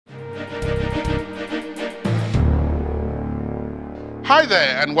Hi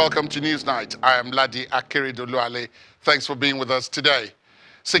there and welcome to Newsnight. I am Ladi Akeredoluale. Thanks for being with us today.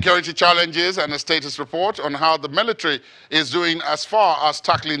 Security challenges and a status report on how the military is doing as far as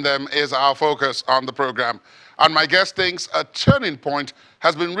tackling them is our focus on the program. And my guest thinks a turning point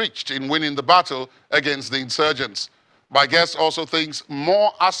has been reached in winning the battle against the insurgents. My guest also thinks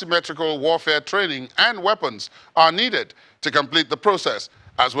more asymmetrical warfare training and weapons are needed to complete the process,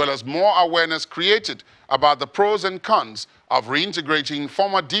 as well as more awareness created about the pros and cons of reintegrating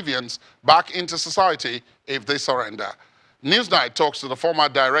former deviants back into society if they surrender. Newsnight talks to the former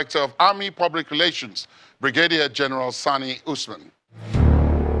Director of Army Public Relations, Brigadier General Sani Usman.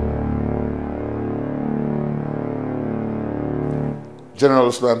 General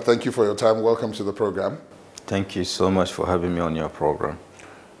Usman, thank you for your time. Welcome to the program. Thank you so much for having me on your program.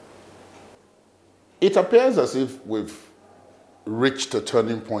 It appears as if we've reached a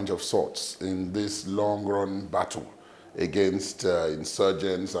turning point of sorts in this long-run battle against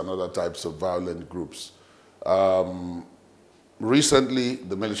insurgents and other types of violent groups. Recently,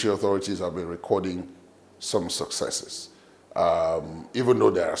 the military authorities have been recording some successes, even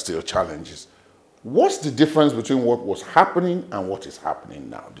though there are still challenges. What's the difference between what was happening and what is happening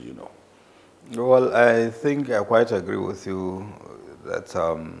now, do you know? Well, I think I quite agree with you that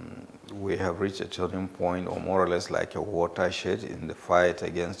we have reached a turning point, or more or less like a watershed in the fight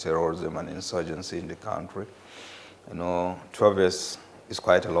against terrorism and insurgency in the country. You know, 12 years is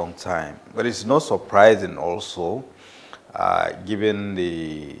quite a long time, but it's not surprising also, given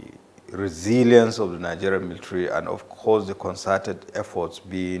the resilience of the Nigerian military and of course the concerted efforts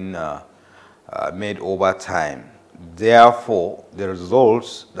being made over time. Therefore, the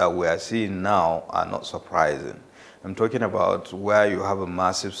results that we are seeing now are not surprising. I'm talking about where you have a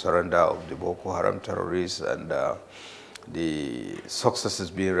massive surrender of the Boko Haram terrorists and the successes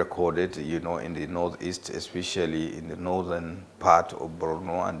being recorded, you know, in the northeast, especially in the northern part of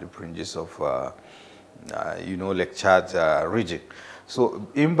Borno and the fringes of, you know, Lake Chad region. So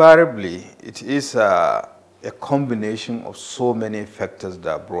invariably, it is a combination of so many factors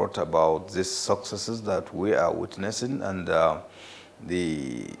that brought about these successes that we are witnessing and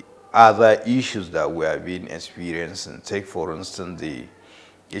the other issues that we have been experiencing. Take, for instance, the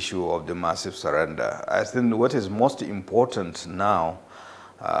issue of the massive surrender. I think what is most important now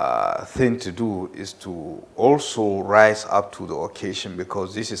thing to do is to also rise up to the occasion,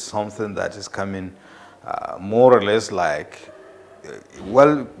 because this is something that is coming more or less like,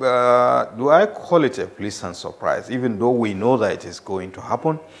 well, do I call it a pleasant surprise, even though we know that it is going to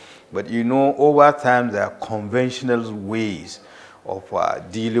happen. But you know, over time there are conventional ways of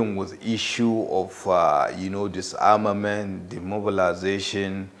dealing with issue of, you know, disarmament,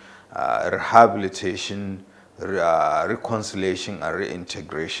 demobilization, rehabilitation, reconciliation and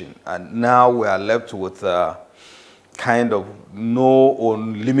reintegration. And now we are left with kind of no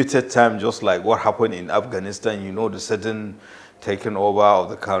unlimited time, just like what happened in Afghanistan, you know, the sudden taken over of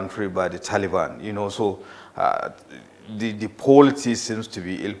the country by the Taliban, you know, so the polity seems to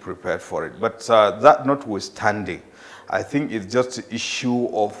be ill-prepared for it. But that notwithstanding, I think it's just an issue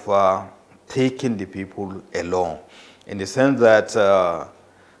of taking the people along, in the sense that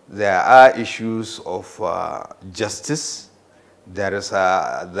there are issues of justice, there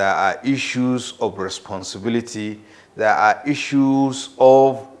are issues of responsibility, there are issues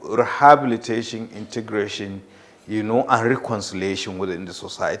of rehabilitation, integration, you know, and reconciliation within the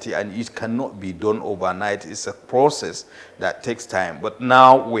society, and it cannot be done overnight. It's a process that takes time. But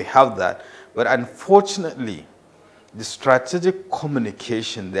now we have that. But unfortunately, the strategic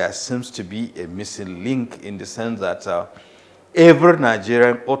communication, there seems to be a missing link, in the sense that every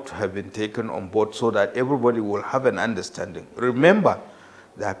Nigerian ought to have been taken on board so that everybody will have an understanding. Remember,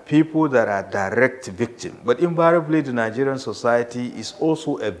 there are people that are direct victims, but invariably the Nigerian society is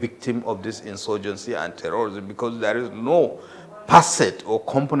also a victim of this insurgency and terrorism, because there is no facet or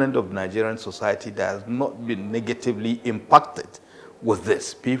component of Nigerian society that has not been negatively impacted with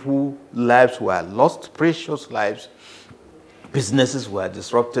this. People's lives were lost, precious lives, businesses were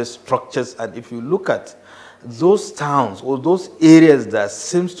disrupted, structures, and if you look at those towns or those areas that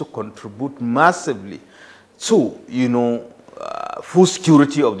seems to contribute massively to, you know, full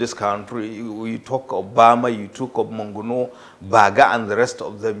security of this country, you talk of Bama, you talk of Mongono, Baga, and the rest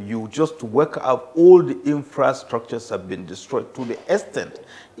of them, you just work out all the infrastructures have been destroyed to the extent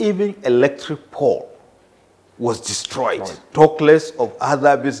even electric pole was destroyed. Right. Talk less of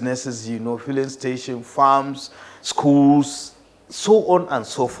other businesses, you know, filling station, farms, schools, so on and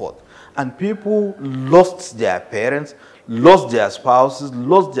so forth. And people lost their parents, lost their spouses,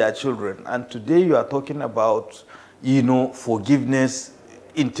 lost their children. And today you are talking about, you know, forgiveness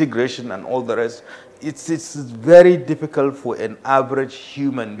integration and all the rest, it's very difficult for an average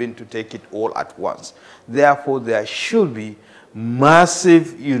human being to take it all at once. Therefore, there should be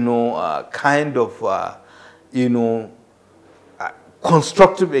massive, kind of,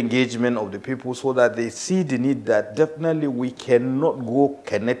 constructive engagement of the people so that they see the need that definitely we cannot go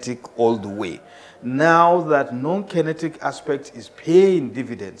kinetic all the way. Now that non-kinetic aspect is paying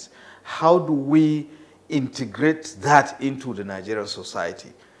dividends, how do we integrate that into the Nigerian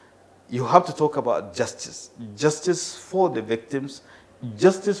society? You have to talk about justice. Justice for the victims,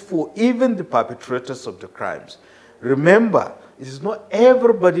 justice for even the perpetrators of the crimes. Remember, it is not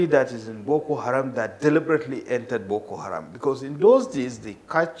everybody that is in Boko Haram that deliberately entered Boko Haram, because in those days they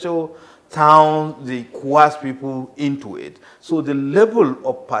capture towns, they coerce people into it. So the level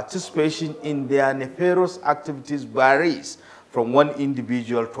of participation in their nefarious activities varies from one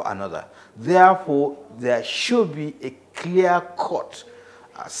individual to another. Therefore, there should be a clear-cut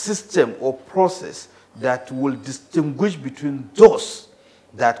system or process that will distinguish between those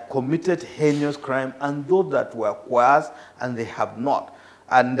that committed heinous crime and those that were coerced and they have not.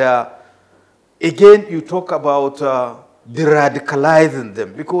 And again, you talk about de-radicalizing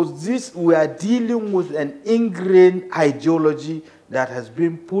them, because this, we are dealing with an ingrained ideology that has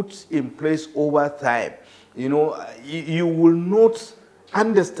been put in place over time. You will not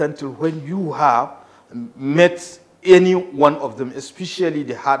understand till when you have met any one of them, especially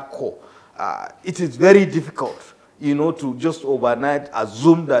the hardcore. It is very difficult, to just overnight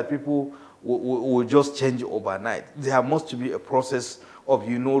assume that people will just change overnight. There must be a process of,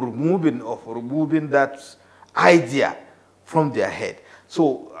 removing that idea from their head.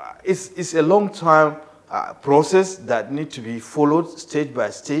 So it's a long-term process that needs to be followed stage by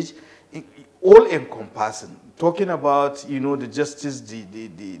stage, all encompassing. Talking about, the justice, the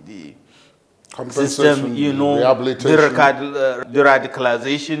system, rehabilitation, the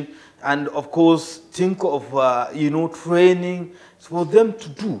radicalization, and of course think of training for them to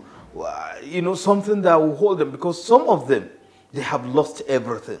do something that will hold them, because some of them, they have lost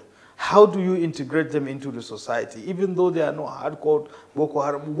everything. How do you integrate them into the society? Even though they are not hardcore Boko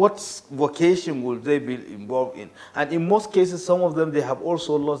Haram, what vocation will they be involved in? And in most cases, some of them, they have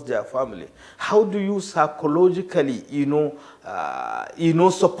also lost their family. How do you psychologically,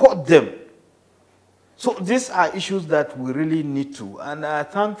 support them? So these are issues that we really need to. And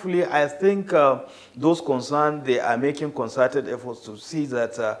thankfully, I think those concerned, they are making concerted efforts to see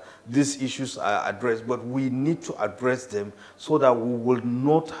that these issues are addressed. But we need to address them so that we will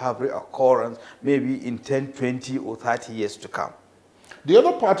not have reoccurrence maybe in 10, 20, or 30 years to come. The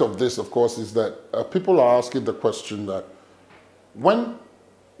other part of this, of course, is that people are asking the question that when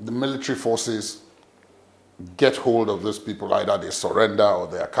the military forces get hold of these people, either they surrender or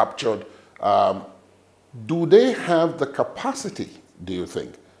they are captured, do they have the capacity, do you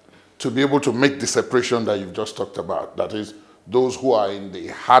think, to be able to make the separation that you've just talked about? That is, those who are in the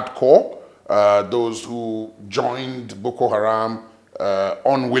hardcore, those who joined Boko Haram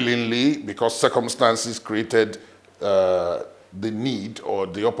unwillingly because circumstances created the need or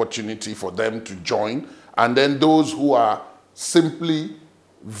the opportunity for them to join, and then those who are simply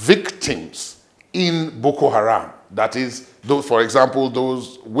victims in Boko Haram. That is, those, for example,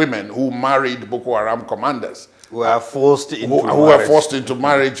 those women who married Boko Haram commanders. Who were forced into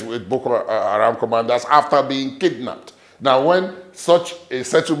marriage with Boko Haram commanders after being kidnapped. Now, when such a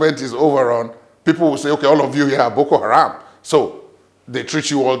settlement is overrun, people will say, okay, all of you here are Boko Haram. So they treat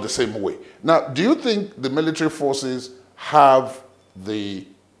you all the same way. Now, do you think the military forces have the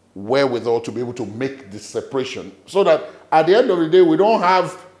wherewithal to be able to make this separation so that at the end of the day, we don't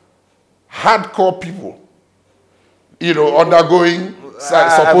have hardcore people undergoing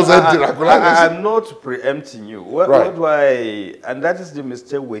supposed radicalization? I'm not preempting you. And that is the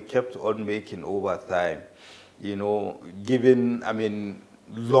mistake we kept on making over time.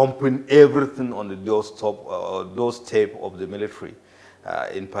 Lumping everything on the doorstep of the military,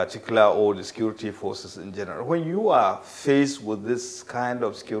 in particular, or the security forces in general. When you are faced with this kind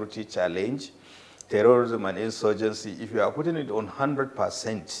of security challenge, terrorism and insurgency, if you are putting it on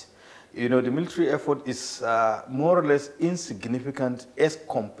 100%, the military effort is more or less insignificant as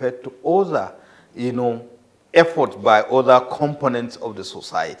compared to other, efforts by other components of the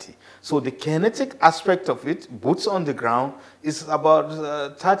society. So the kinetic aspect of it, boots on the ground, is about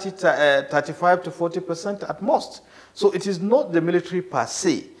 35 to 40% at most. So it is not the military per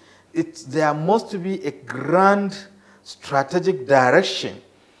se. There must be a grand strategic direction,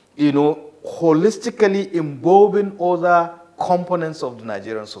 holistically involving other components of the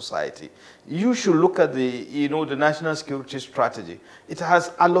Nigerian society. You should look at the national security strategy. It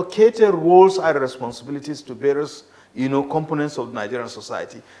has allocated roles and responsibilities to various, components of Nigerian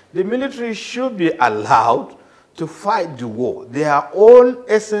society. The military should be allowed to fight the war. Their own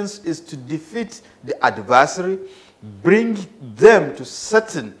essence is to defeat the adversary, bring them to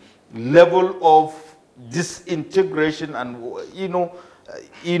certain level of disintegration and,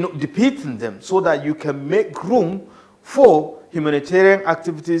 defeating them so that you can make room for humanitarian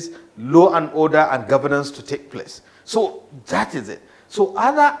activities, law and order and governance to take place. So that is it. So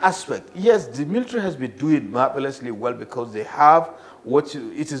other aspect, yes, the military has been doing marvelously well because they have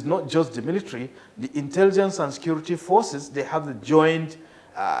it is not just the military, the intelligence and security forces, they have the joint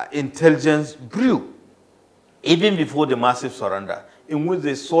intelligence bureau, even before the massive surrender, in which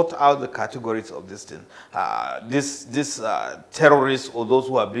they sort out the categories of this thing. This terrorists or those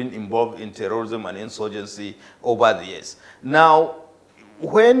who have been involved in terrorism and insurgency over the years. Now,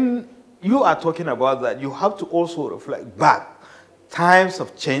 when you are talking about that, you have to also reflect back. Times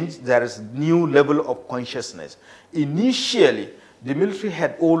have changed. There is a new level of consciousness. Initially, the military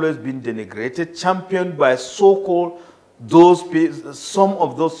had always been denigrated, championed by so-called some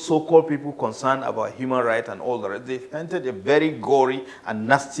of those so-called people concerned about human rights and all the rest. They painted a very gory and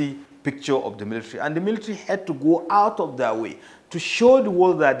nasty picture of the military. And the military had to go out of their way to show the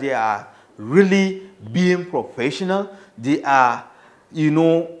world that they are really being professional. They are,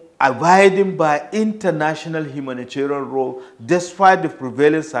 abiding by international humanitarian rule despite the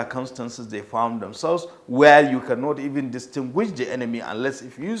prevailing circumstances they found themselves, where you cannot even distinguish the enemy unless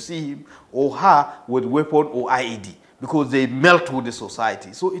if you see him or her with weapon or IED, because they melt with the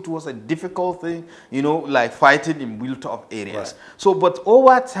society. So it was a difficult thing, like fighting in built-up areas. Right. So, but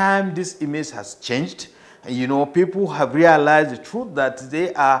over time, this image has changed. People have realized the truth that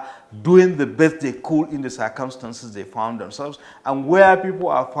they are doing the best they could in the circumstances they found themselves. And where people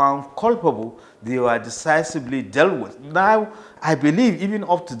are found culpable, they were decisively dealt with. Now, I believe even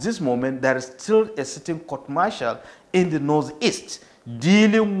up to this moment, there is still a certain court-martial in the Northeast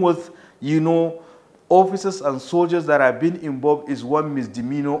dealing with, officers and soldiers that have been involved is one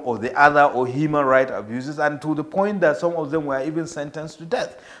misdemeanor or the other, or human rights abuses, and to the point that some of them were even sentenced to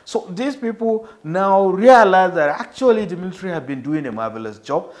death. So these people now realize that actually the military have been doing a marvelous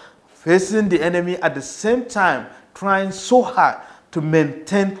job, facing the enemy at the same time, trying so hard to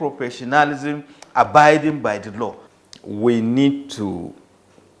maintain professionalism, abiding by the law. We need to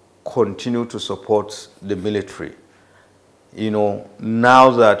continue to support the military. Now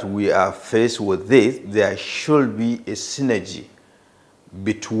that we are faced with this, there should be a synergy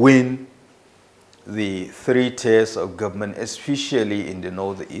between the three tiers of government, especially in the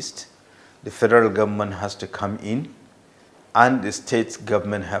Northeast. The federal government has to come in, and the state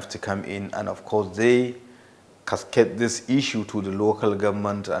government have to come in, and of course they cascade this issue to the local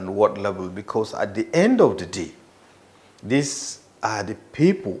government and what level, because at the end of the day, these are the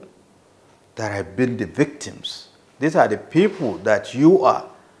people that have been the victims. These are the people that you are,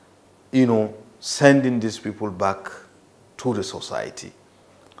 sending these people back to the society.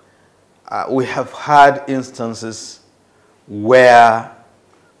 We have had instances where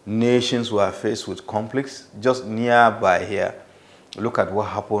nations were faced with conflicts just nearby here. Look at what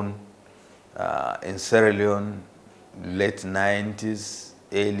happened in Sierra Leone, late 90s,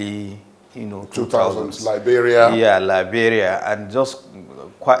 early, 2000s. Liberia. Yeah, Liberia, and just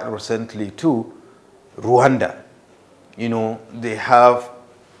quite recently too, Rwanda. They have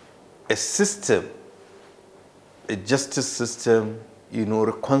a system, a justice system,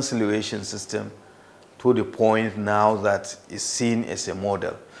 reconciliation system, to the point now that is seen as a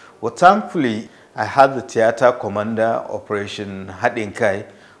model. Well, thankfully, I had the theater commander, Operation Hadinkai,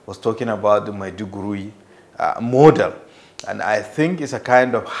 was talking about the Maiduguri model. And I think it's a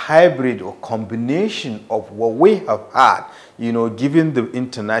kind of hybrid or combination of what we have had, given the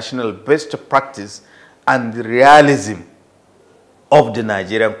international best practice and the realism of the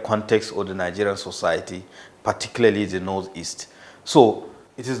Nigerian context or the Nigerian society, particularly the Northeast. So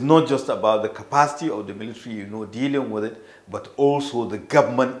it is not just about the capacity of the military, dealing with it, but also the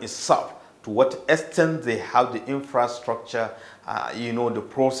government itself, to what extent they have the infrastructure, the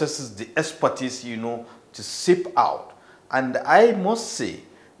processes, the expertise, to sip out. And I must say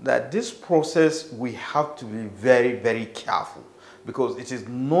that this process, we have to be very, very careful, because it is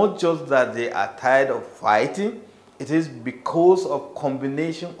not just that they are tired of fighting, it is because of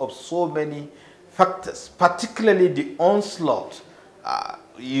combination of so many factors, particularly the onslaught,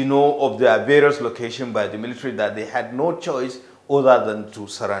 of their various locations by the military, that they had no choice other than to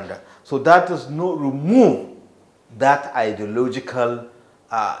surrender. So that does not remove that ideological,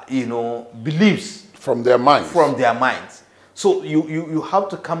 beliefs from their minds. From their minds. So you have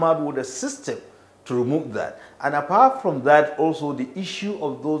to come out with a system to remove that. And apart from that, also the issue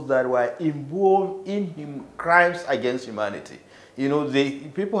of those that were involved in crimes against humanity. You know,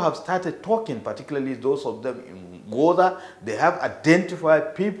 people have started talking, particularly those of them in Goza. They have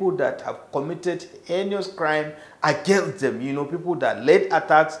identified people that have committed heinous crime against them. You know, people that led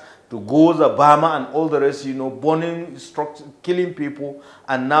attacks to Goza, Bama, and all the rest, you know, burning, killing people.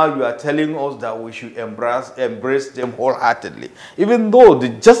 And now you are telling us that we should embrace them wholeheartedly. Even though the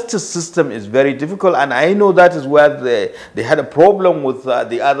justice system is very difficult, and I know that is where they had a problem with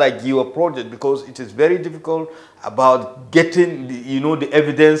the other GIWA project, because it is very difficult about getting, the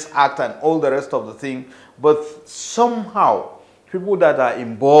Evidence Act and all the rest of the thing. But somehow, people that are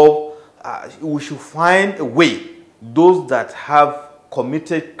involved, we should find a way. Those that have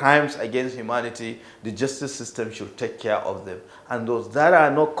committed crimes against humanity, the justice system should take care of them. And those that are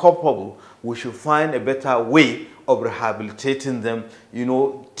not culpable, we should find a better way of rehabilitating them,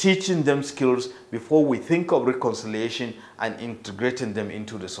 teaching them skills before we think of reconciliation and integrating them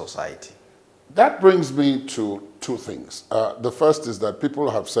into the society. That brings me to two things. The first is that people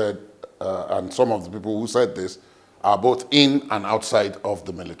have said, and some of the people who said this are both in and outside of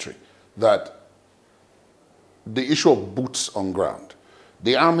the military, that the issue of boots on ground,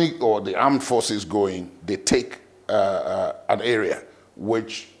 the army or the armed forces they take an area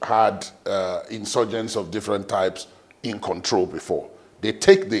which had insurgents of different types in control before. They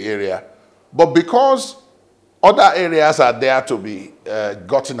take the area, but because other areas are there to be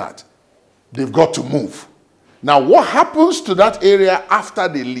gotten at, they've got to move. Now, what happens to that area after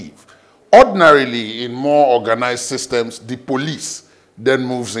they leave? Ordinarily, in more organized systems, the police then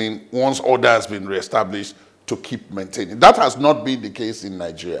moves in once order has been reestablished to keep maintaining. That has not been the case in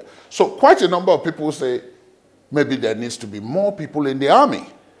Nigeria. So quite a number of people say maybe there needs to be more people in the army,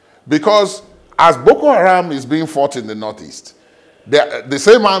 because as Boko Haram is being fought in the northeast, the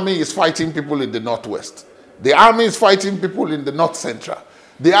same army is fighting people in the northwest. The army is fighting people in the north central.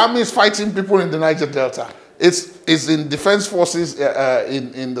 The army is fighting people in the Niger Delta. It's in defense forces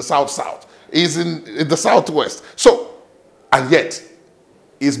in the south-south. It's in the southwest. So, and yet,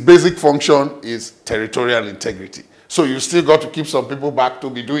 its basic function is territorial integrity. So you still got to keep some people back to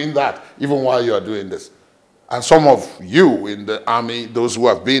be doing that, even while you are doing this. And some of you in the army, those who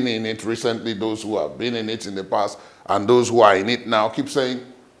have been in it recently, those who have been in it in the past, and those who are in it now, keep saying,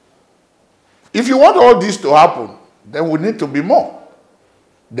 if you want all this to happen, then we need to be more.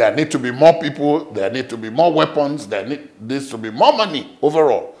 There need to be more people, there need to be more weapons, there needs to be more money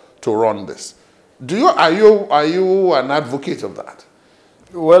overall to run this. Are you an advocate of that?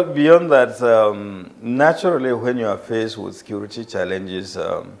 Well, beyond that, naturally, when you are faced with security challenges,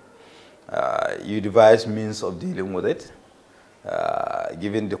 you devise means of dealing with it,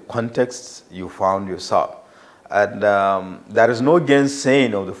 given the context you found yourself. And there is no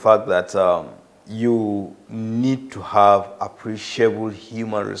gainsaying of the fact that you need to have appreciable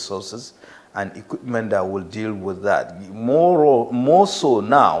human resources and equipment that will deal with that. More so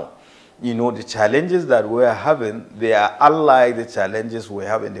now, the challenges that we are having, they are unlike the challenges we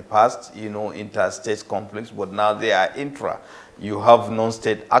have in the past, interstate conflicts, but now they are intra. You have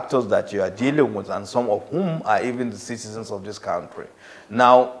non-state actors that you are dealing with, and some of whom are even the citizens of this country.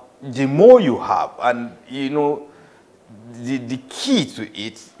 Now, the more you have, and the key to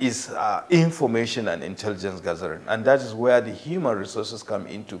it is information and intelligence gathering, and that is where the human resources come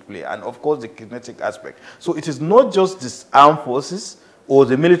into play, and of course the kinetic aspect. So it is not just the armed forces or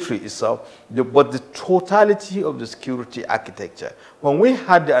the military itself, but the totality of the security architecture. When we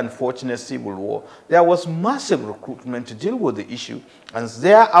had the unfortunate civil war, there was massive recruitment to deal with the issue, and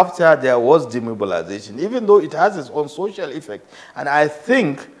thereafter there was demobilization, even though it has its own social effect. And I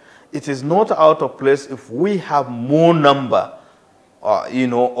think it is not out of place if we have more number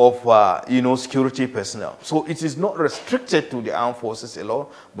of security personnel. So it is not restricted to the armed forces alone,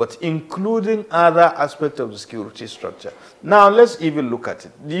 but including other aspects of the security structure. Now let's even look at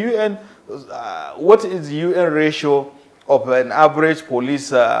it. The UN, what is the UN ratio of an average police,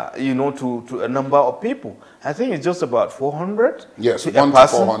 to a number of people? I think it's just about 400. Yes, 1 to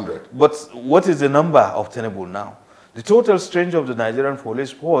 400. But what is the number obtainable now? The total strength of the Nigerian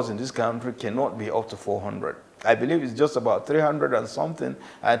police force in this country cannot be up to 400. I believe it's just about 300 and something,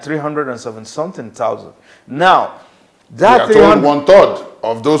 307 something thousand. Now, that 1/3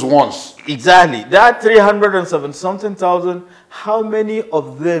 of those ones. Exactly. That 307 something thousand, how many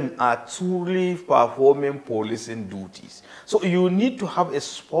of them are truly performing policing duties? So you need to have a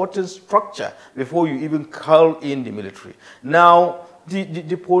supporting structure before you even call in the military. Now,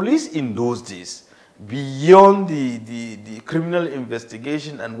 the police in those days, beyond the criminal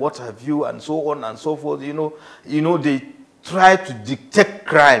investigation and what have you and so on and so forth, they try to detect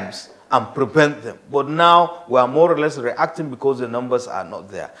crimes and prevent them. But now we are more or less reacting because the numbers are not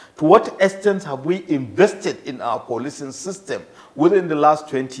there. To what extent have we invested in our policing system within the last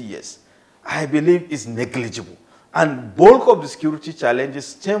 20 years? I believe is negligible. And bulk of the security challenges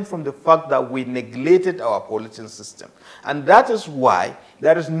stem from the fact that we neglected our policing system. And that is why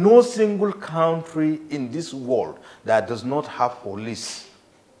there is no single country in this world that does not have police.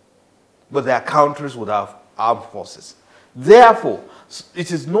 But there are countries without armed forces. Therefore,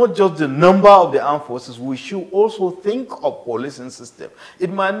 it is not just the number of the armed forces. We should also think of policing system.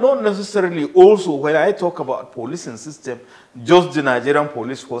 It might not necessarily also, when I talk about policing system, just the Nigerian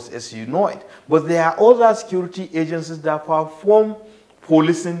police force as you know it. But there are other security agencies that perform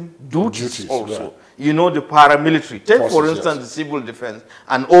policing duties also. Right. You know, the paramilitary. Take, forces, for instance, the civil defense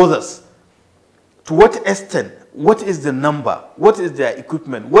and others. To what extent? What is the number? What is their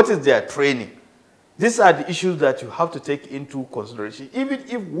equipment? What is their training? These are the issues that you have to take into consideration, even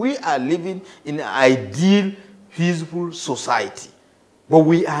if we are living in an ideal, peaceful society. But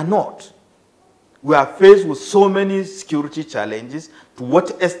we are not. We are faced with so many security challenges. To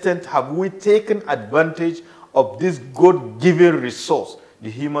what extent have we taken advantage of this God-given resource, the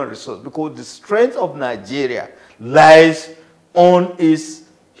human resource? Because the strength of Nigeria lies on its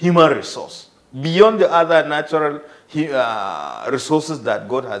human resource, beyond the other natural resources that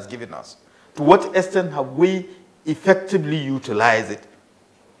God has given us. To what extent have we effectively utilized it?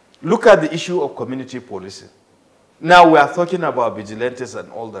 Look at the issue of community policing. Now we are talking about vigilantes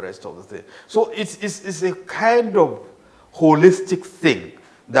and all the rest of the thing. So it's a kind of holistic thing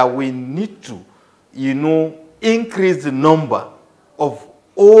that we need to, you know, increase the number of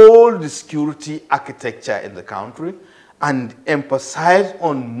all the security architecture in the country and emphasize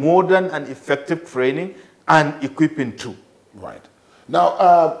on modern and effective training and equipping too. Right.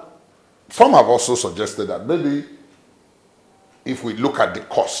 Now, some have also suggested that maybe if we look at the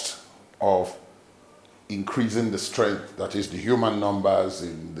cost of increasing the strength, that is the human numbers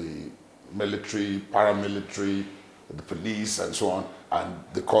in the military, paramilitary, the police and so on, and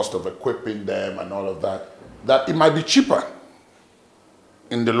the cost of equipping them and all of that, that it might be cheaper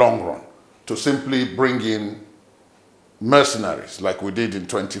in the long run to simply bring in mercenaries like we did in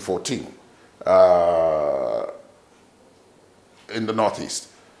 2014 in the Northeast.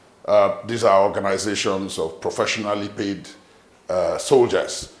 These are organizations of professionally paid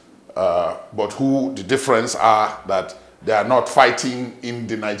soldiers, but who the difference are that they are not fighting in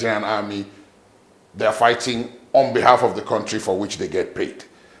the Nigerian army, they are fighting on behalf of the country for which they get paid.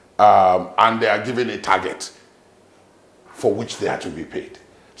 And they are given a target for which they are to be paid.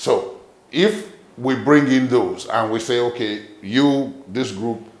 So if we bring in those and we say, okay, you, this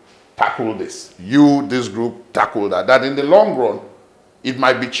group, tackle this, you, this group, tackle that, that in the long run, it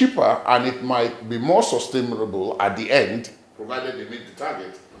might be cheaper and it might be more sustainable at the end, provided they meet the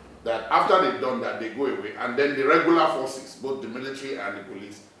target, that after they've done that, they go away. And then the regular forces, both the military and the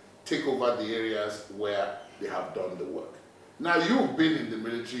police, take over the areas where they have done the work. Now, you've been in the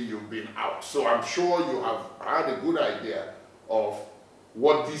military, you've been out. So I'm sure you have had a good idea of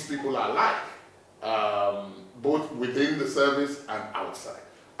what these people are like, both within the service and outside.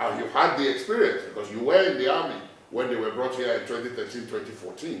 And you've had the experience because you were in the army when they were brought here in 2013,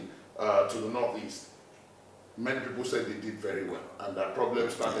 2014 to the Northeast. Many people said they did very well, and that problem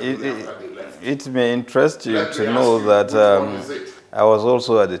started after they left. It may interest you to know that I was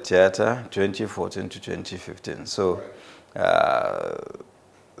also at the theater 2014 to 2015. So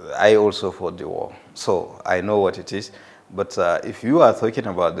I also fought the war. So I know what it is. But if you are talking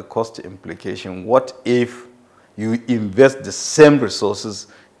about the cost implication, what if you invest the same resources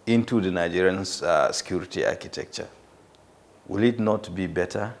into the Nigerian security architecture? Will it not be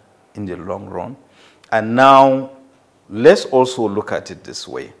better in the long run? And now, let's also look at it this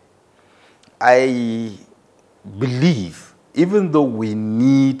way. I believe, even though we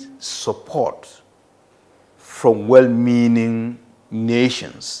need support from well-meaning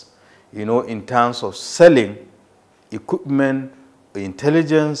nations, you know, in terms of selling equipment,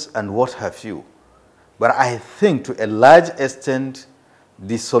 intelligence, and what have you, but I think to a large extent,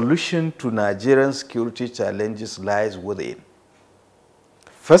 the solution to Nigerian security challenges lies within.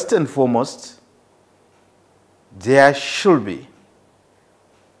 First and foremost, there should be,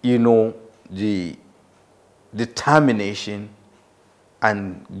 you know, the determination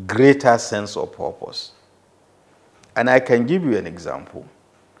and greater sense of purpose. And I can give you an example.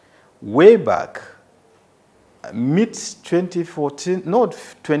 Way back, mid-2014, not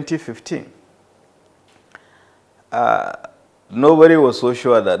 2015, nobody was so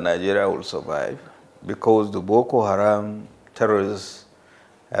sure that Nigeria will survive because the Boko Haram terrorists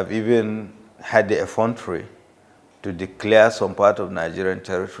have even had the effrontery to declare some part of Nigerian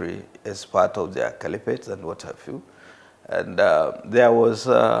territory as part of their caliphate and what have you. And there was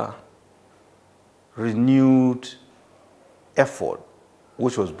renewed effort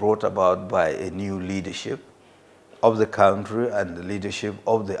which was brought about by a new leadership of the country and the leadership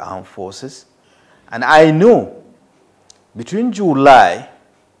of the armed forces. And I know between July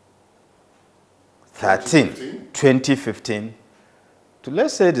 13, 2015 to,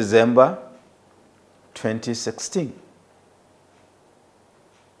 let's say, December 2016,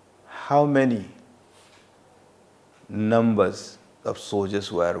 how many numbers of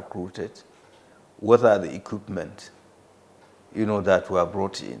soldiers were recruited? What are the equipment, that were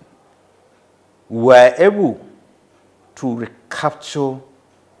brought in? We were able to recapture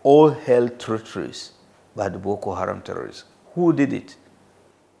all held territories by the Boko Haram terrorists. Who did it?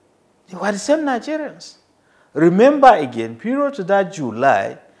 They were the same Nigerians. Remember again, period to that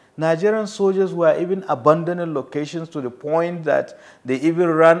July, Nigerian soldiers were even abandoning locations to the point that they even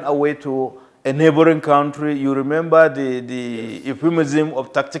ran away to a neighboring country. You remember the euphemism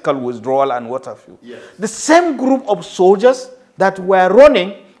of tactical withdrawal and what have you. Yes. The same group of soldiers that were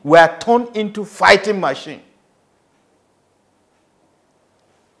running were turned into fighting machines.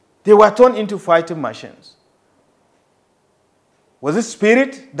 They were turned into fighting machines. Was it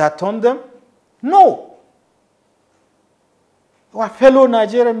spirit that turned them? No. They were fellow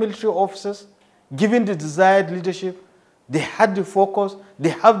Nigerian military officers given the desired leadership. They had the focus. They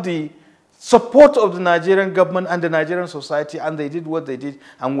have the support of the Nigerian government and the Nigerian society, and they did what they did,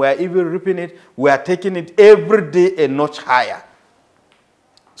 and we are even reaping it. We are taking it every day a notch higher.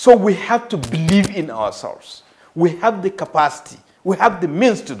 So we have to believe in ourselves. We have the capacity. We have the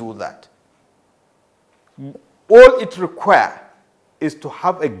means to do that. All it requires is to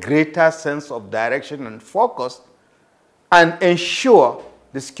have a greater sense of direction and focus and ensure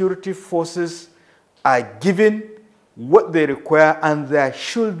the security forces are given what they require, and there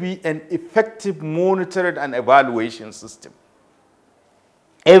should be an effective monitoring and evaluation system.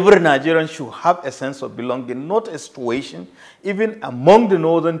 Every Nigerian should have a sense of belonging, not a situation, even among the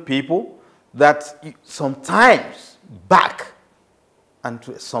northern people, that sometimes back and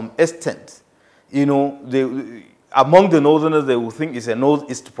to some extent, among the northerners, they will think it's a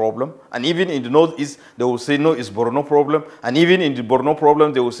northeast problem. And even in the northeast, they will say, no, it's Borno problem. And even in the Borno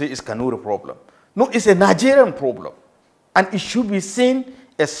problem, they will say it's Kanuri problem. No, it's a Nigerian problem. And it should be seen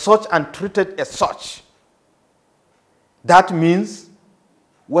as such and treated as such. That means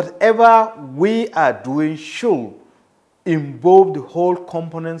whatever we are doing should involve the whole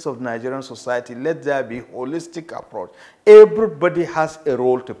components of Nigerian society. Let there be a holistic approach. Everybody has a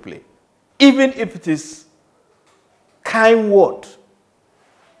role to play. Even if it is kind word,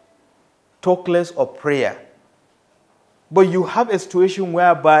 talk less of prayer. But you have a situation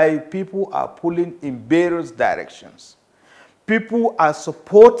whereby people are pulling in various directions. People are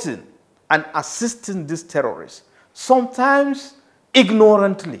supporting and assisting these terrorists, sometimes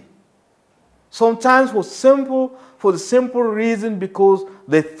ignorantly, sometimes for the simple reason because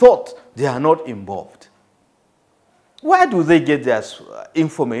they thought they are not involved. Where do they get their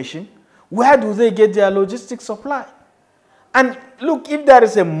information? Where do they get their logistic supply? And look, if there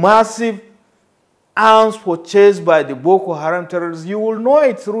is a massive arms purchased by the Boko Haram terrorists, you will know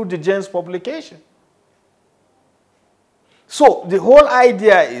it through the Jane's publication. So the whole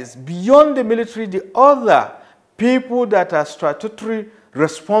idea is, beyond the military, the other people that are statutorily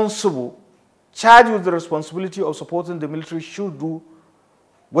responsible, charged with the responsibility of supporting the military, should do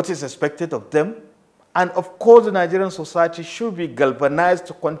what is expected of them. And of course, the Nigerian society should be galvanized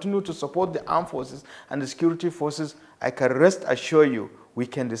to continue to support the armed forces and the security forces. I can rest assure you, we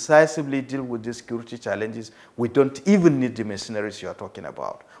can decisively deal with these security challenges. We don't even need the mercenaries you are talking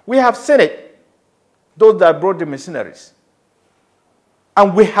about. We have seen it, those that brought the mercenaries.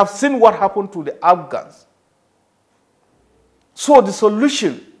 And we have seen what happened to the Afghans. So the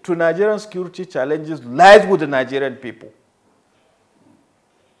solution to Nigerian security challenges lies with the Nigerian people.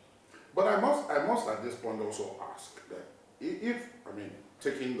 But I must at this point also ask that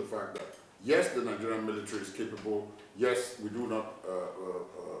taking the fact that, yes, the Nigerian military is capable, yes, we do not,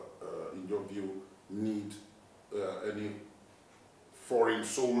 in your view, need any foreign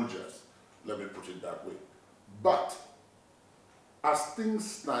soldiers, let me put it that way. But as things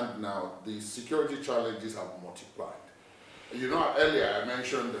stand now, the security challenges have multiplied. Earlier I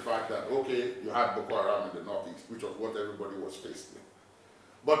mentioned the fact that, okay, you had Boko Haram in the northeast, which was what everybody was faced with.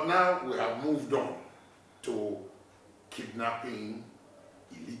 But now we have moved on to kidnapping,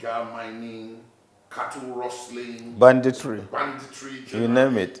 illegal mining, cattle rustling, banditry, you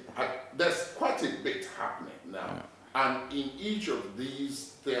name it. There's quite a bit happening now. Yeah. And in each of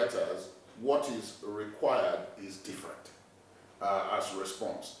these theaters, what is required is different as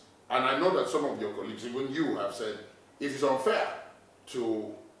response. And I know that some of your colleagues, even you, have said it is unfair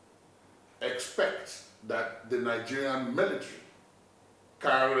to expect that the Nigerian military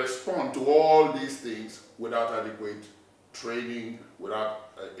can respond to all these things without adequate training,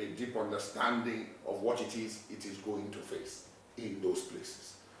 without a deep understanding of what it is going to face in those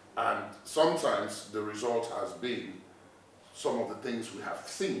places. And sometimes the result has been some of the things we have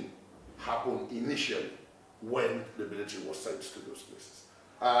seen happen initially when the military was sent to those places.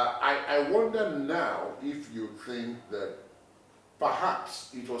 I wonder now if you think that perhaps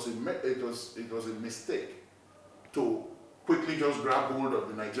it was a mistake to quickly just grab hold of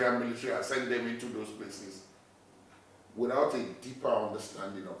the Nigerian military and send them into those places without a deeper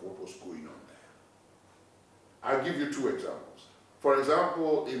understanding of what was going on there. I'll give you two examples. For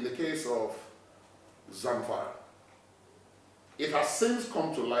example, in the case of Zamfara, it has since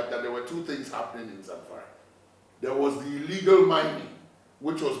come to light that there were two things happening in Zamfara. There was the illegal mining,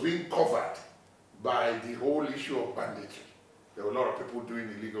 which was being covered by the whole issue of banditry. There were a lot of people doing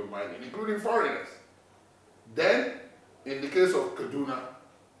illegal mining, including foreigners. Then, in the case of Kaduna,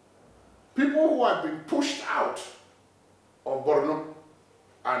 people who had been pushed out of Borno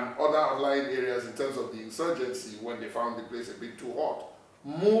and other outlying areas in terms of the insurgency when they found the place a bit too hot,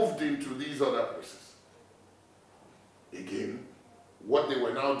 moved into these other places. Again, what they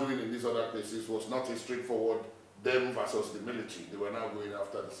were now doing in these other places was not a straightforward them versus the military. They were now going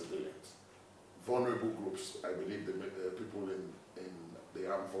after the civilians. Vulnerable groups, I believe the people in the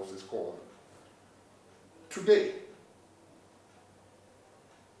armed forces call them. Today,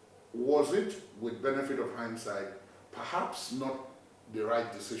 was it, with benefit of hindsight, perhaps not the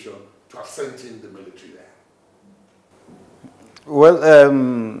right decision to have sent in the military there? Well,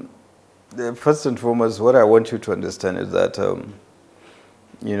 first and foremost, what I want you to understand is that,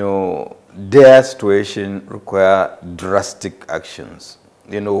 you know, their situation require drastic actions.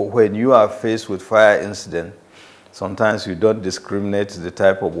 You know, when you are faced with fire incident, sometimes you don't discriminate the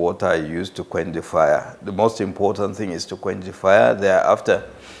type of water you use to quench the fire. The most important thing is to quench the fire. Thereafter,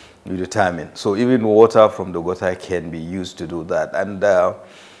 you determine. So even water from the gutter can be used to do that. And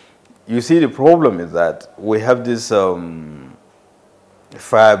you see, the problem is that we have this fire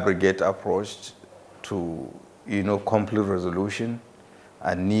brigade approach to, you know, complete resolution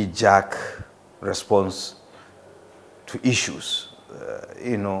and knee-jerk response to issues.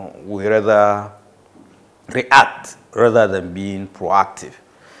 You know, we rather react rather than being proactive.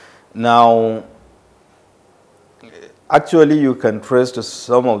 Now, actually, you can trace to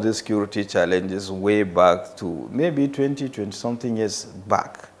some of the security challenges way back to maybe 20 something years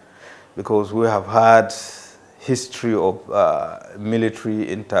back, because we have had history of military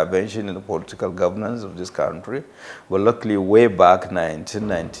intervention in the political governance of this country. But luckily, way back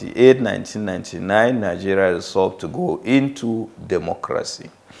 1998, 1999, Nigeria resolved to go into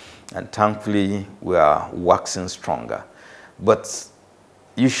democracy. And thankfully, we are waxing stronger. But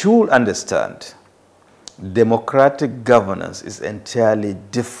you should understand, democratic governance is entirely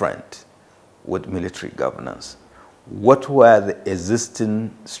different with military governance. What were the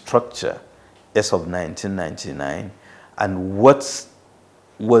existing structure as of 1999, and what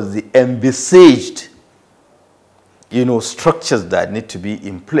was the envisaged, you know, structures that need to be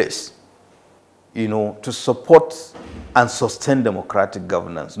in place, you know, to support and sustain democratic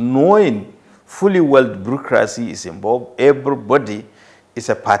governance, knowing fully well bureaucracy is involved. Everybody is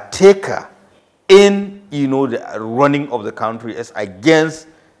a partaker in, you know, the running of the country as against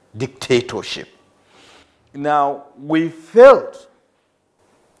dictatorship. Now, we failed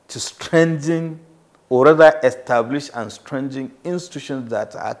to strengthen, or rather establish and strengthen institutions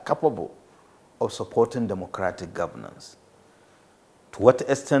that are capable of supporting democratic governance. To what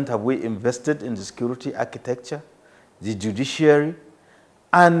extent have we invested in the security architecture, the judiciary,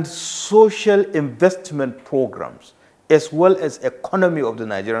 and social investment programs, as well as economy of the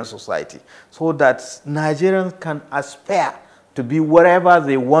Nigerian society, so that Nigerians can aspire to be wherever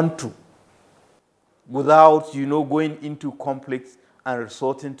they want to without, you know, going into conflicts and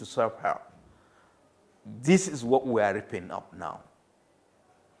resorting to self-help. This is what we are ripping up now.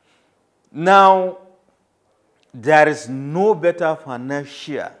 Now, there is no better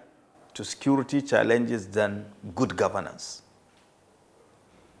financier to security challenges than good governance.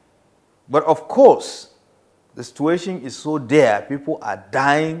 But of course, the situation is so dire, people are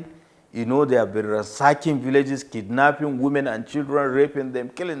dying, you know, they have been ransacking villages, kidnapping women and children, raping them,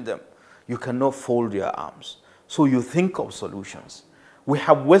 killing them. You cannot fold your arms. So you think of solutions. We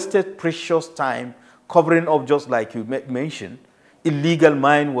have wasted precious time covering up, just like you mentioned. Illegal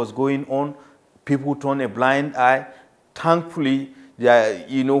mine was going on. People turned a blind eye. Thankfully,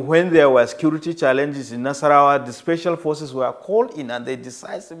 You know, when there were security challenges in Nasarawa, the special forces were called in and they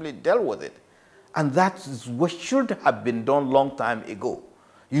decisively dealt with it. And that is what should have been done long time ago.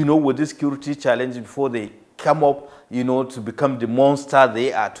 You know, with this security challenge before they come up, you know, to become the monster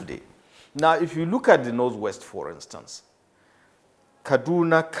they are today. Now, if you look at the Northwest, for instance,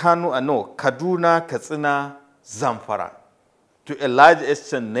 Kaduna, Katsina, Zamfara, to a large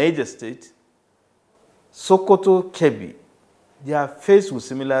extent, Niger State, Sokoto, Kebbi, they are faced with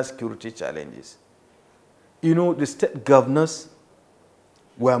similar security challenges. You know, the state governors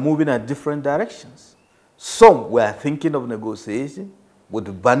were moving in different directions. Some were thinking of negotiation with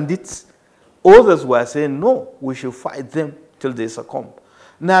the bandits. Others were saying, no, we should fight them till they succumb.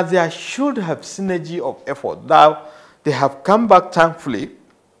 Now, there should have synergy of effort. Now, they have come back, thankfully.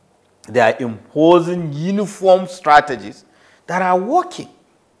 They are imposing uniform strategies that are working.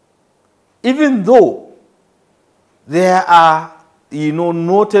 Even though there are, you know,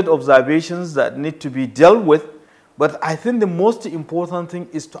 noted observations that need to be dealt with, but I think the most important thing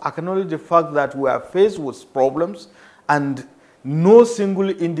is to acknowledge the fact that we are faced with problems and no single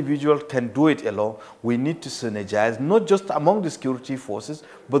individual can do it alone. We need to synergize, not just among the security forces,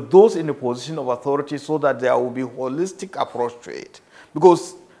 but those in a position of authority so that there will be a holistic approach to it.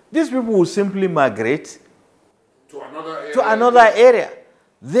 Because these people will simply migrate to another area.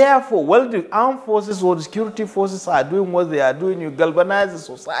 Therefore, while the armed forces or the security forces are doing what they are doing, you galvanize the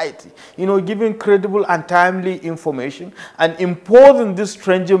society, you know, giving credible and timely information and imposing these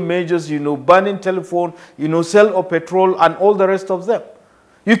stringent measures, you know, banning telephone, you know, sale of petrol and all the rest of them.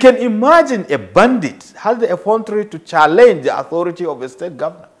 You can imagine a bandit has the effrontery to challenge the authority of a state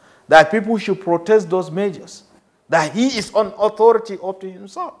governor, that people should protest those measures, that he is on authority up to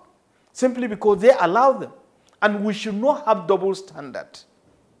himself, simply because they allow them. And we should not have double standard.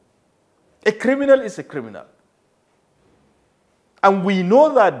 A criminal is a criminal. And we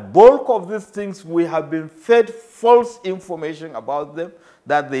know that bulk of these things, we have been fed false information about them,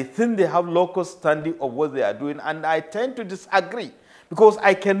 that they think they have local standing of what they are doing. And I tend to disagree, because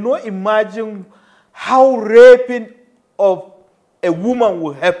I cannot imagine how raping of a woman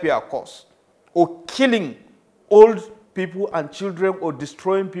will help your cause, or killing old people and children, or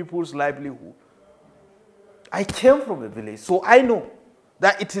destroying people's livelihood. I came from a village, so I know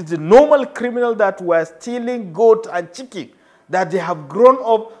that it is the normal criminal that were stealing goat and chicken, that they have grown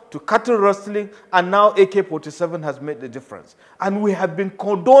up to cattle rustling, and now AK-47 has made the difference. And we have been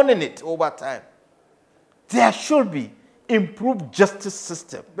condoning it over time. There should be improved justice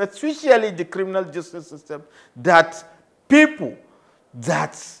system, especially the criminal justice system, that people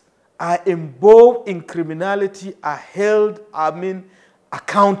that are involved in criminality are held,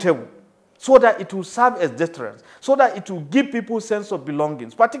 accountable, so that it will serve as deterrence, so that it will give people a sense of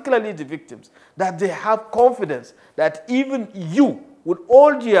belongings, particularly the victims, that they have confidence that even you, with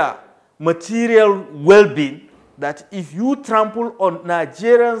all your material well-being, that if you trample on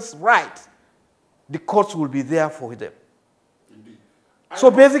Nigerians' rights, the courts will be there for them. Indeed. So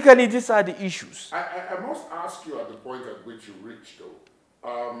basically, these are the issues. I must ask you at the point at which you reached, though,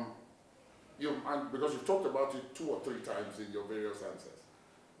 because you've talked about it 2 or 3 times in your various answers,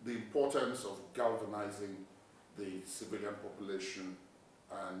 the importance of galvanizing the civilian population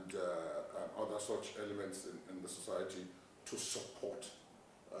and other such elements in the society to support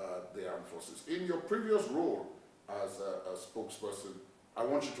the armed forces. In your previous role as a spokesperson, I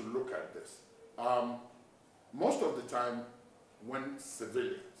want you to look at this. Most of the time, when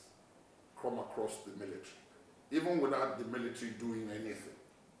civilians come across the military, even without the military doing anything,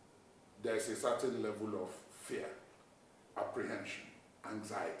 there is a certain level of fear, apprehension,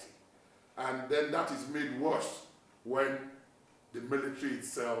 anxiety. And then that is made worse when the military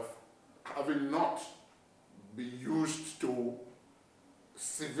itself, having not been used to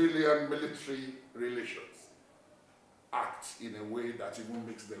civilian-military relations, act in a way that even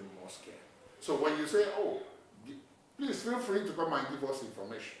makes them more scared. So when you say, oh, please feel free to come and give us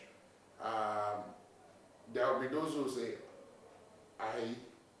information, there will be those who say, I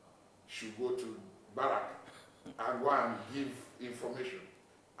should go to barrack and go and give information.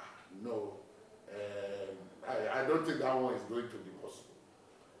 No, I don't think that one is going to be possible.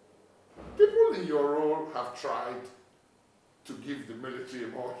 People in your role have tried to give the military a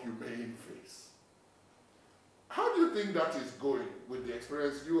more humane face. How do you think that is going with the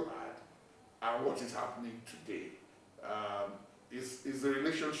experience you had and what is happening today? Is the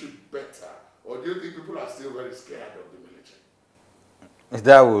relationship better, or do you think people are still very scared of the military?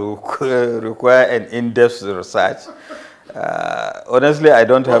 That will require an in-depth research. Honestly, I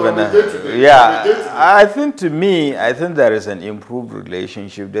don't have an... Yeah, I think to me, I think there is an improved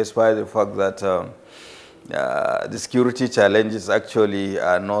relationship, despite the fact that the security challenges actually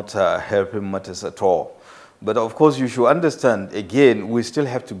are not helping matters at all. But of course, you should understand, again, we still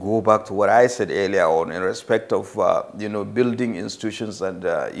have to go back to what I said earlier on in respect of, building institutions and,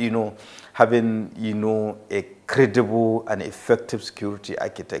 having, a credible and effective security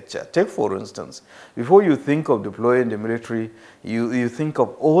architecture. Take, for instance, before you think of deploying the military, you think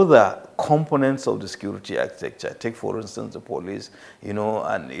of all the components of the security architecture. Take, for instance, the police,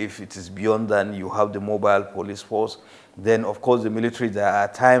 and if it is beyond that, you have the mobile police force. Then, of course, the military, there are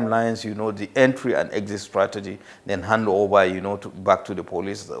timelines, the entry and exit strategy, then hand over, back to the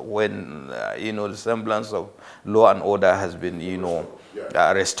police when, the semblance of law and order has been,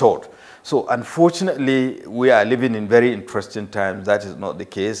 restored. So, unfortunately, we are living in very interesting times. That is not the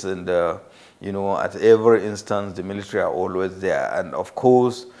case. And, at every instance, the military are always there. And, of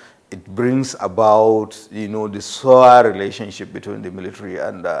course, it brings about, the sour relationship between the military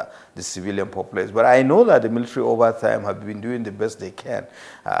and the civilian populace. But I know that the military over time have been doing the best they can.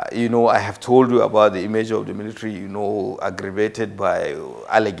 I have told you about the image of the military, aggravated by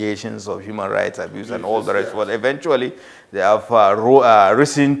allegations of human rights abuse and all the rest. But eventually, they have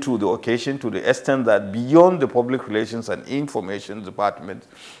risen to the occasion to the extent that beyond the public relations and information department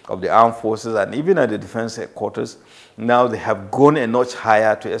of the armed forces and even at the defense headquarters, now they have gone a notch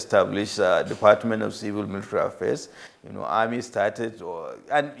higher to establish Department of Civil Military Affairs. Army started,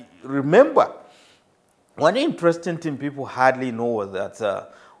 and remember, one interesting thing people hardly know was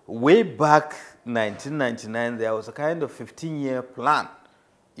that way back 1999, there was a kind of 15-year plan,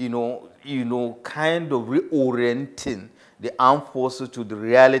 kind of reorienting the armed forces to the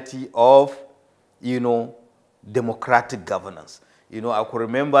reality of, democratic governance. I could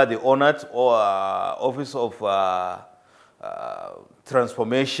remember the honored Office of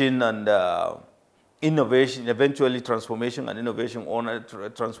Transformation and Innovation, eventually Transformation and Innovation, honored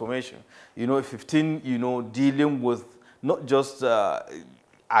transformation. 15, dealing with not just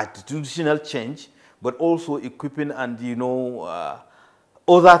institutional change, but also equipping and,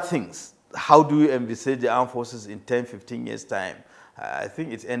 other things. How do you envisage the armed forces in 10, 15 years' time? I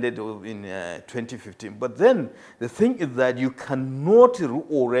think it ended in 2015. But then the thing is that you cannot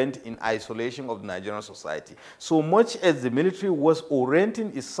reorient in isolation of the Nigerian society. So much as the military was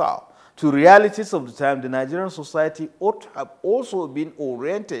orienting itself to realities of the time, the Nigerian society ought to have also been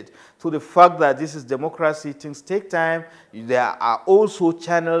oriented to the fact that this is democracy, things take time. There are also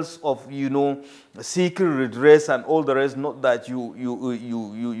channels of, seeking redress and all the rest, not that you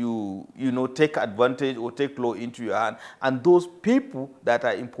take advantage or take law into your hand. And those people that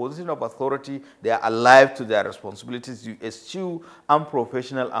are in position of authority, they are alive to their responsibilities to eschew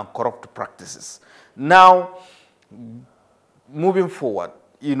unprofessional and corrupt practices. Now, moving forward,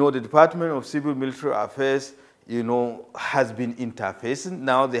 the Department of Civil Military Affairs, has been interfacing.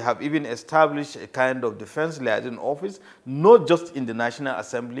 Now they have even established a kind of defense liaison office, not just in the National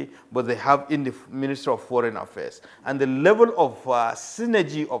Assembly, but they have in the Ministry of Foreign Affairs. And the level of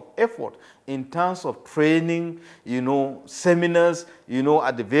synergy of effort in terms of training, seminars,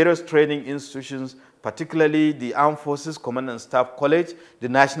 at the various training institutions, particularly the Armed Forces Command and Staff College, the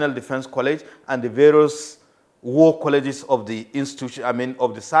National Defense College, and the various war colleges of the institution,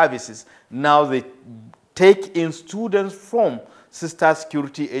 of the services. Now they take in students from sister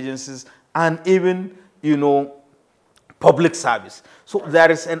security agencies and even, public service. So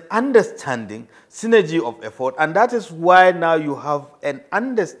there is an understanding, synergy of effort, and that is why now you have an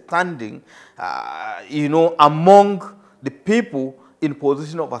understanding, among the people in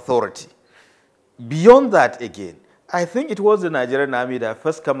position of authority. Beyond that, again, I think it was the Nigerian Army that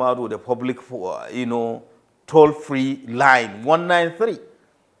first came out with a public, toll-free line, 193.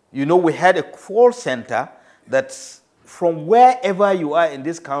 We had a call center that's from wherever you are in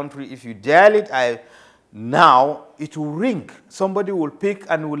this country, if you dial it now, it will ring. Somebody will pick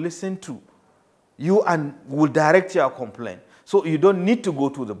and will listen to you and will direct your complaint. So you don't need to go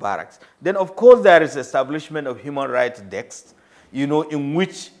to the barracks. Then, of course, there is establishment of human rights desks, in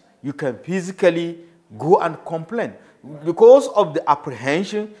which you can physically go and complain. Because of the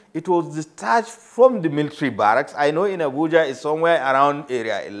apprehension, it was discharged from the military barracks. I know in Abuja it's somewhere around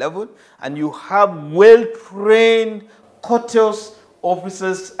area 11, and you have well-trained, courteous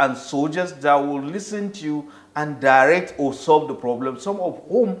officers and soldiers that will listen to you and direct or solve the problem, some of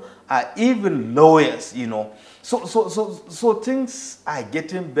whom are even lawyers, So things are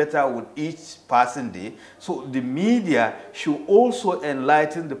getting better with each passing day. So the media should also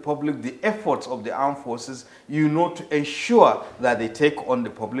enlighten the public the efforts of the armed forces, to ensure that they take on the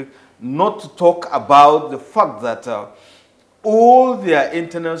public, not to talk about the fact that all their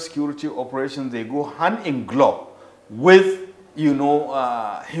internal security operations, they go hand in glove with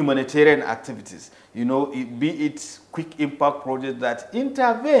humanitarian activities, be it quick impact projects that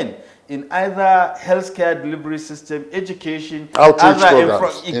intervene in either healthcare delivery system, education, outreach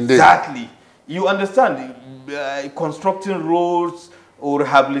programs. Exactly. You understand, constructing roads or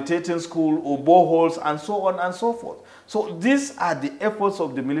rehabilitating school or boreholes and so on and so forth. So these are the efforts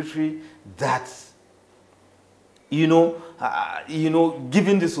of the military that,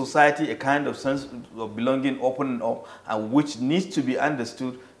 giving the society a kind of sense of belonging, opening up, and which needs to be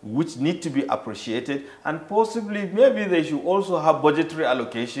understood, which need to be appreciated, and possibly maybe they should also have budgetary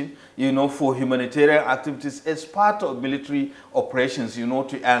allocation, for humanitarian activities as part of military operations, to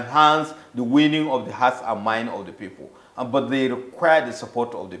enhance the winning of the hearts and mind of the people. But they require the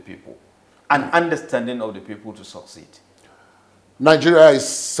support of the people and understanding of the people to succeed. Nigeria is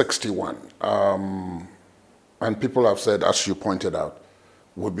 61. And people have said, as you pointed out,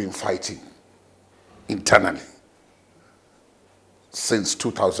 we've been fighting internally since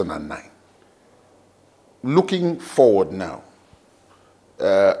 2009. Looking forward now,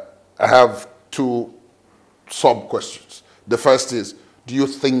 I have two sub-questions. The first is, do you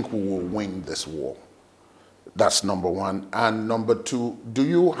think we will win this war? That's number one. And number two, do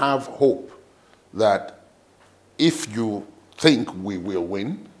you have hope that if you think we will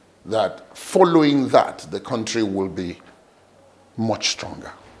win, that following that, the country will be much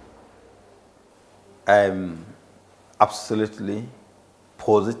stronger? I'm absolutely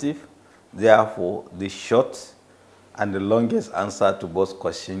positive. Therefore, the short and the longest answer to both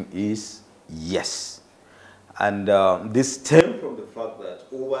questions is yes. And this stems from the fact that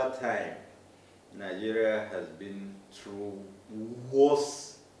over time, Nigeria has been through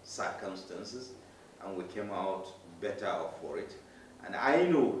worse circumstances, and we came out better off for it. And I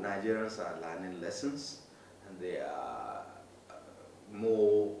know Nigerians are learning lessons, and they are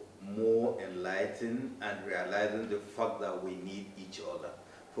more enlightened and realizing the fact that we need each other.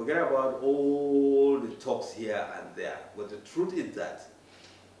 Forget about all the talks here and there, but the truth is that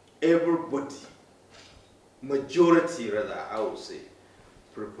everybody, majority rather, I would say,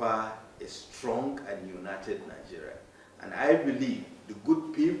 prepare a strong and united Nigeria. And I believe the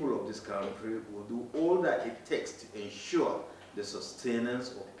good people of this country will do all that it takes to ensure the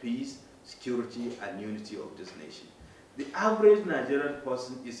sustenance of peace, security, and unity of this nation. The average Nigerian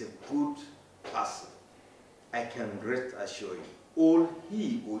person is a good person. I can rest assured you. All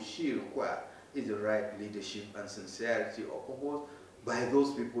he or she requires is the right leadership and sincerity of purpose by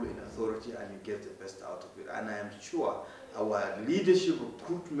those people in authority, and you get the best out of it. And I am sure our leadership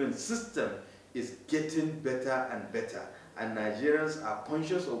recruitment system is getting better and better. And Nigerians are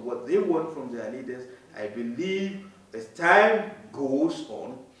conscious of what they want from their leaders. I believe as time goes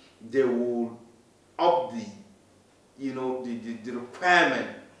on, they will up the requirement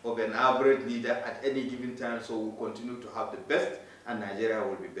of an average leader at any given time, so we'll continue to have the best, and Nigeria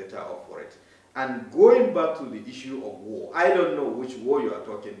will be better off for it. And going back to the issue of war, I don't know which war you are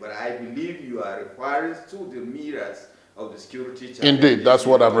talking, but I believe you are referring to the mirrors of the security challenge. Indeed, that's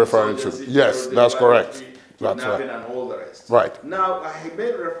what I'm referring to. Yes, that's correct. That's right. And all the rest. Right. Now, I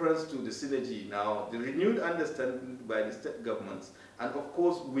made reference to the synergy now, the renewed understanding by the state governments, and of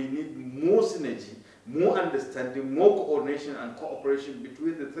course we need more synergy, more understanding, more coordination and cooperation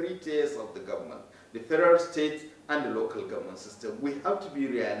between the three tiers of the government, the federal, state, and the local government system. We have to be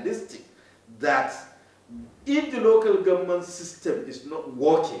realistic that if the local government system is not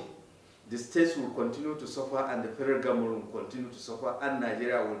working, the states will continue to suffer and the federal government will continue to suffer, and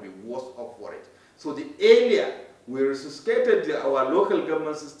Nigeria will be worse off for it. So the earlier we resuscitated our local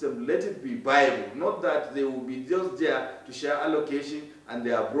government system, let it be viable, not that they will be just there to share allocation and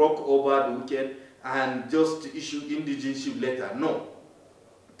they are broke over the weekend and just to issue indigenship letter. No,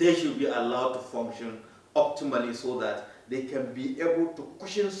 they should be allowed to function optimally so that they can be able to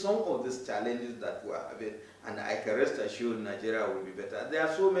cushion some of these challenges that we are having, and I can rest assured Nigeria will be better. There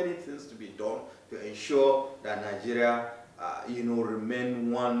are so many things to be done to ensure that Nigeria,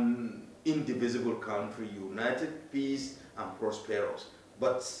 remain one indivisible country, united, peace, and prosperous.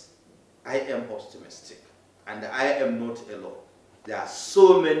 But I am optimistic, and I am not alone. There are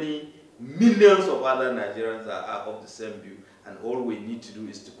so many millions of other Nigerians that are of the same view, and all we need to do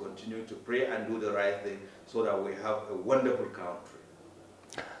is to continue to pray and do the right thing so that we have a wonderful country.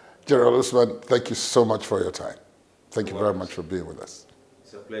 General Usman, thank you so much for your time. Thank you very much for being with us.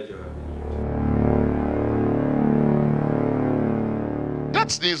 It's a pleasure having you.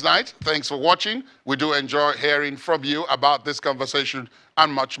 That's Newsnight. Thanks for watching. We do enjoy hearing from you about this conversation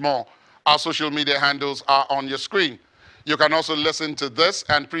and much more. Our social media handles are on your screen. You can also listen to this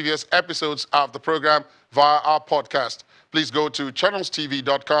and previous episodes of the program via our podcast. Please go to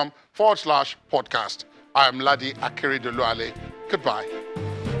channelstv.com/podcast. I am Ladi Akeredoluale. Goodbye.